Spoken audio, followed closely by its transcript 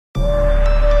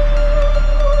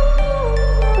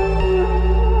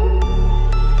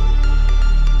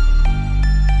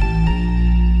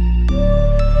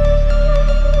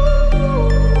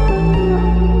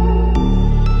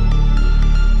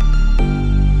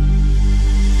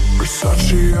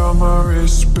Versace on my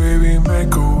wrist, baby,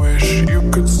 make a wish. You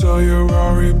could sell your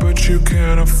Rari, but you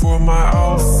can't afford my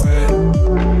outfit.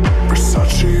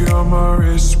 Versace on my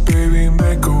wrist, baby,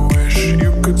 make a wish.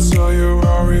 You could sell your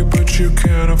Rari, but you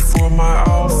can't afford my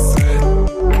outfit.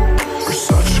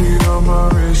 Versace on my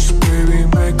wrist, baby,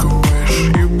 make a wish.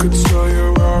 You could sell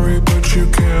your Rari, but you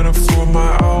can't afford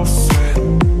my outfit.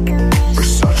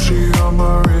 Versace on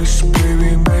my wrist,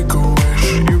 baby, make a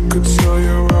wish. You could sell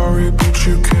your Rari, but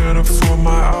you can't afford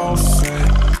my outfit.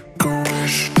 Go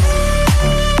wish. Go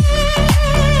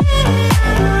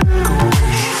wish. Go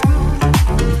wish.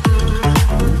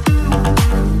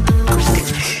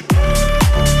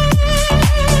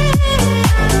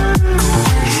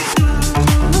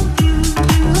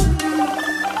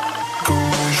 Go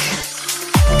wish.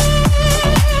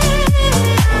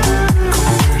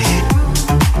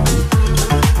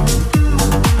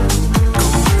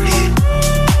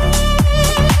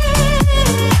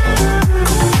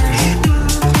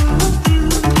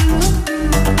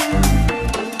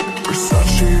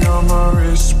 Versace on my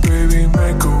wrist, baby,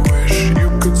 make a wish. You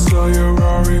could sell your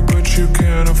Rari, but you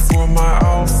can't afford my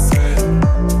outfit.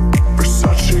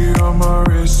 Versace on my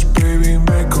wrist, baby,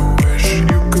 make a wish.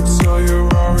 You could sell your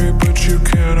Rari, but you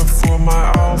can't afford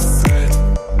my outfit.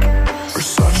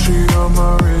 Versace on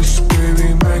my wrist,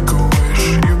 baby, make a wish.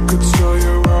 You could sell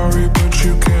your Rari, but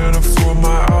you can't afford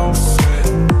my outfit.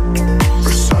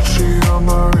 Versace on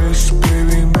my wrist,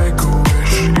 baby, make a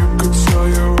wish. You could sell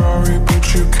your Rari, but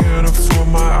you can't afford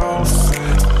my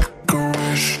outfit. Go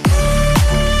wish.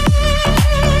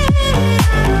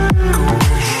 Go wish. Go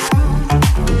wish.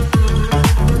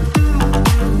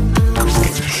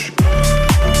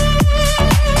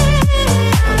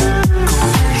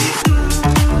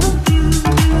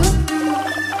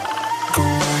 Go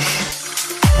wish.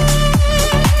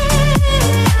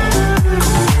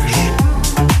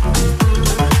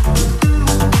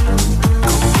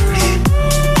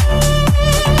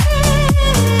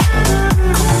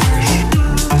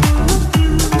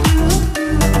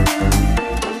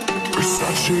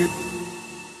 Versace.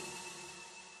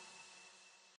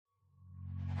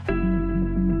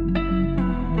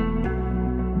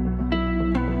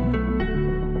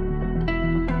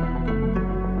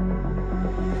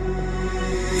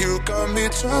 You got me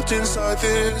trapped inside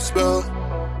this spell.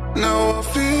 Now I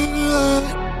feel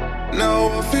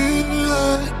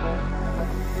like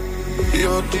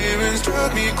your demons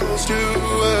drag me close to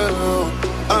hell.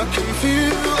 I can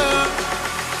feel that.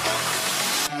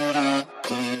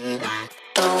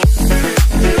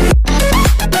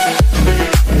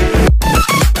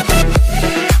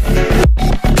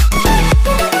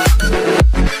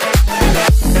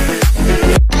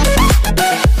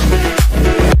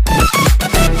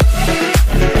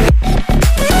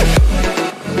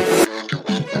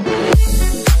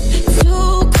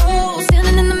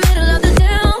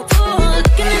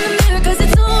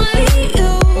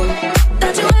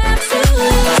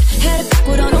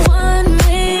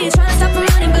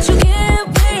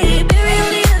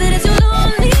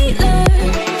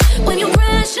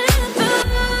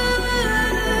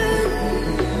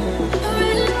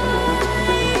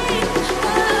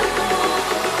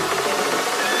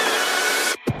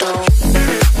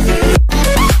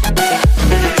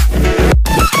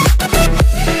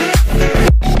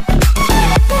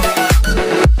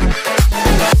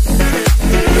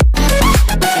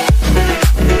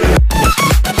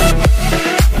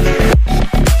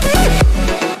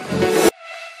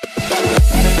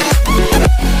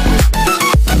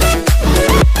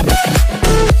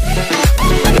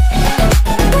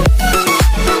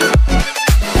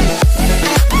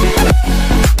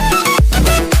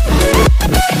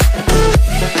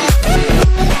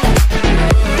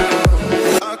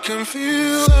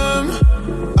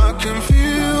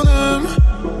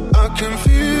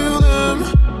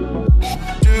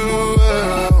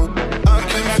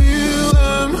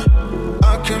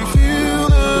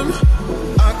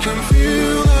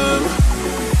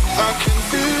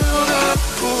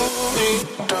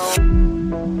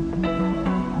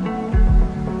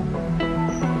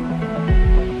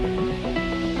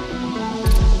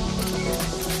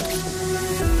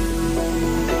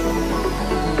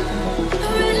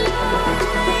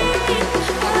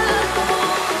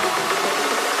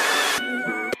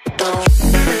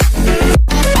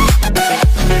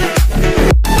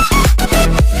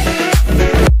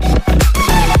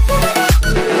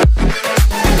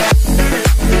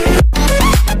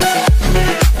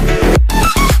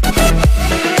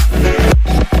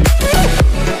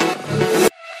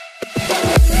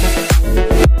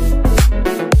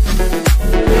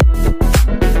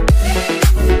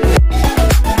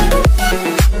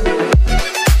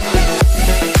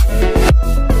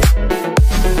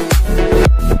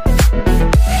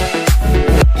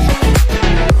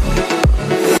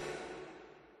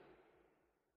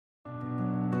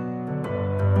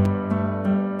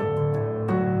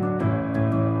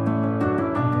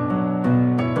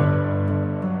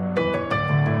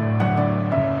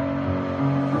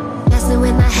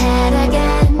 in my head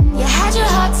again. You had your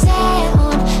heart set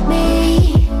on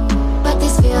me, but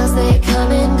these feels, they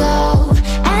come and go,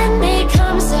 and they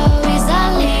come so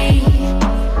easily.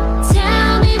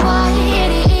 Tell me what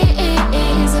it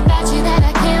is about you that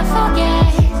I can't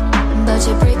forget, but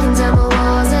you're breaking down my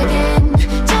walls again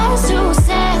just to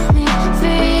set me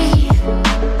free.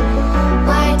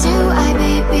 Why do I,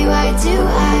 baby, why do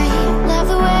I love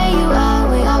the way you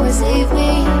always leave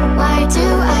me? Why do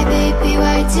I, baby,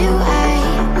 why do I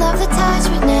love the touch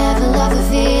but never love the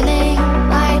feeling?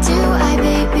 Why do I,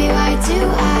 baby, why do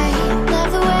I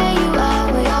love the way you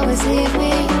always leave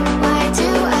me? Why do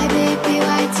I, baby,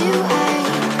 why do I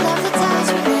love the touch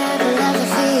but never love the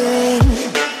feeling?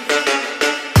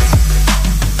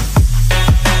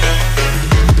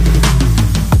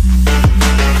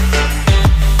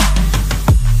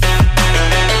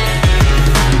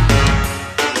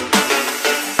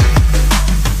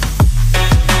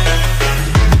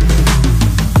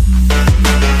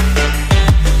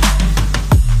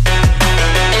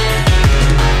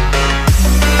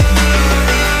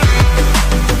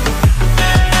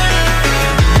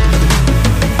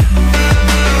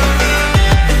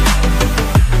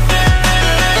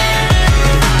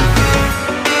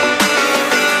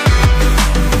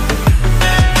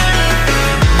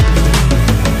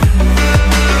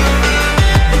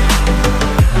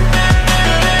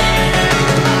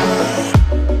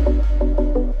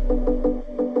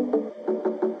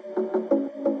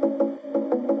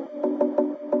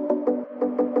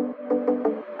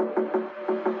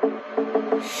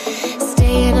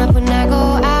 Staying up when I go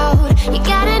out, you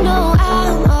gotta know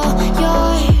I'm all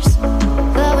yours.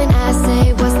 But when I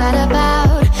say what's that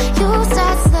about, you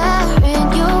start slurring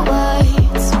your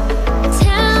words.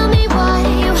 Tell me why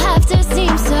you have to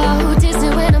seem so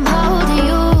distant when I'm holding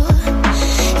you.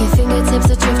 Your fingertips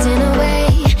are drifting away,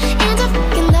 and I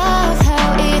fucking love how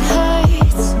it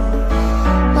hurts.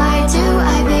 Why do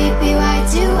I, baby, why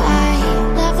do I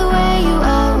love the way you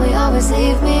always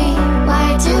leave me?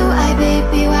 Why do I,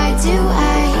 baby, why do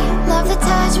I love the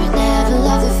touch but never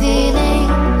love the feeling?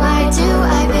 Why do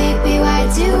I, baby, why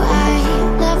do I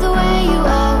love the way you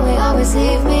always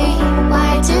leave me?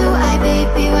 Why do I,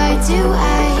 baby, why do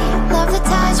I love the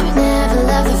touch but never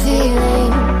love the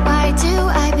feeling? Why do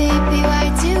I, baby, why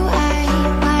do I?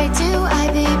 Why do I,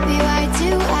 baby, why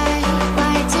do I?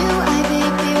 Why do I,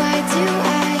 baby, why do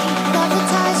I love the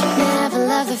touch but never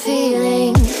love the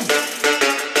feeling?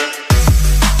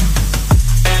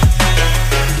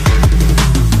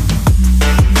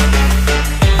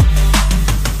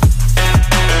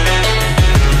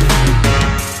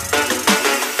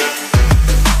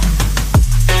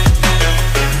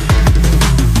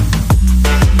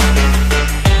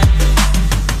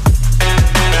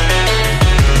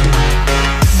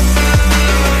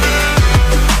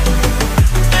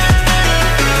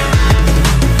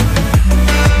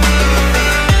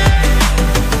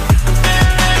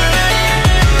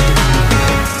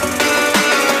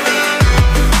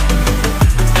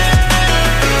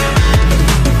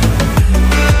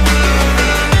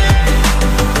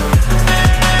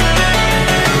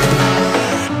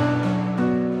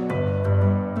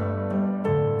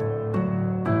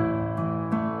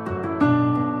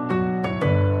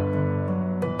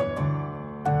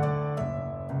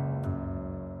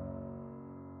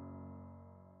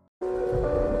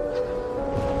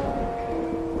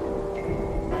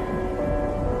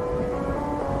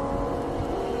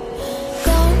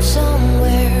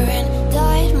 Somewhere and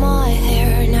dyed my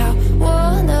hair now.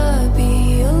 Wanna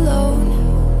be alone.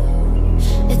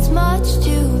 It's much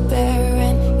to bear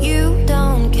and you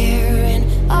don't care, and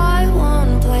I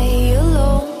won't play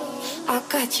alone. I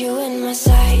got you in my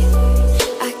sight.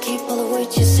 I keep all the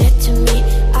words you said to me.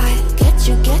 I get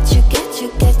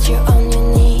you on your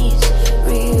knees.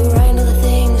 Rewrite all the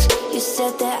things you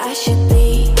said that I should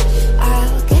be.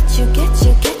 I'll get you,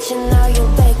 now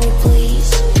you'll beg me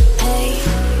please. Hey,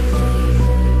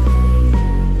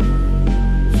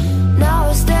 now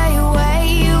I stay away,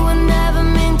 you were never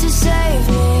meant to save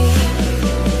me.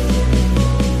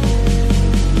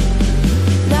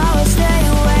 Now I stay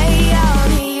away, I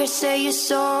don't hear you say you're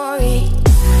sorry.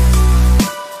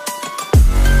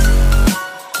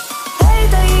 Hate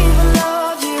that I even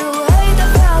loved you, hate that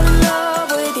I fell in love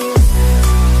with you.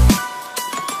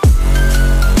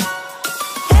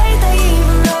 Hate that I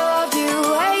even loved you,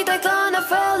 hate that I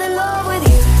fell in love with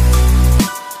you.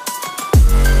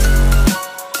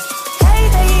 Hate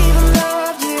that I even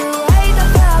loved you, hate that I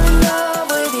fell in love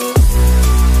with you.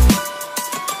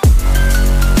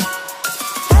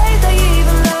 Hate that I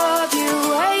even loved you,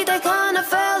 hate that I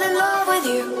fell in love with you.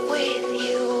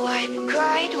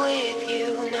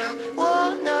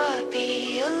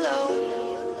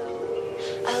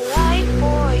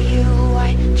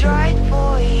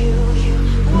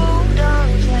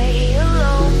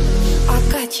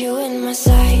 need you in my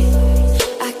sight.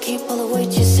 I keep all the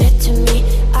words you said to me.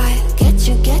 I get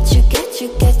you, get you, get you,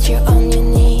 get you on your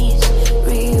knees.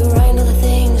 Rewrite all the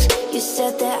things you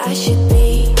said that I should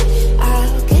be.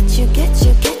 I'll get you, get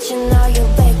you, get you, now you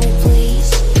beg me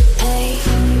please. Hey,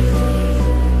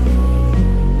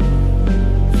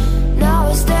 now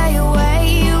I stay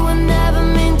away, you were never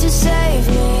meant to save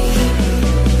me.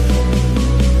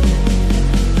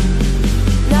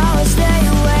 Now I stay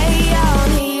away, I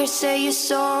wanna hear you say you're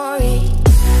sorry.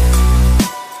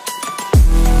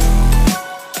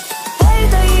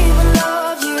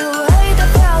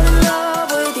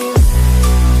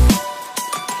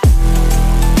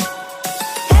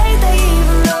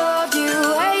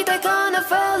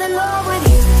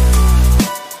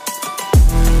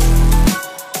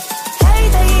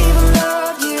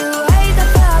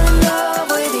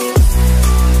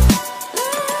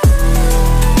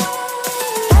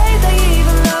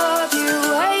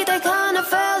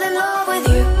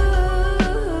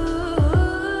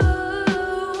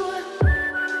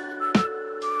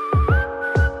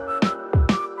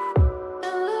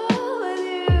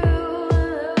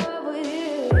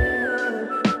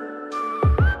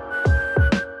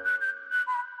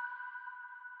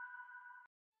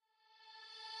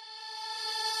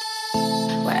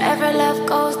 Wherever love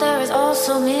goes, there is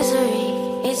also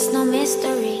misery. It's no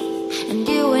mystery. And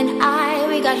you and I,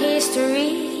 we got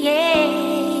history, yeah.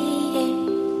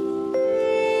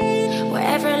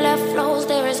 Wherever love flows,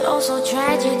 there is also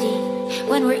tragedy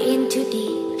when we're in too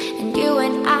deep. And you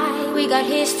and I, we got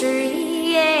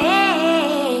history, yeah.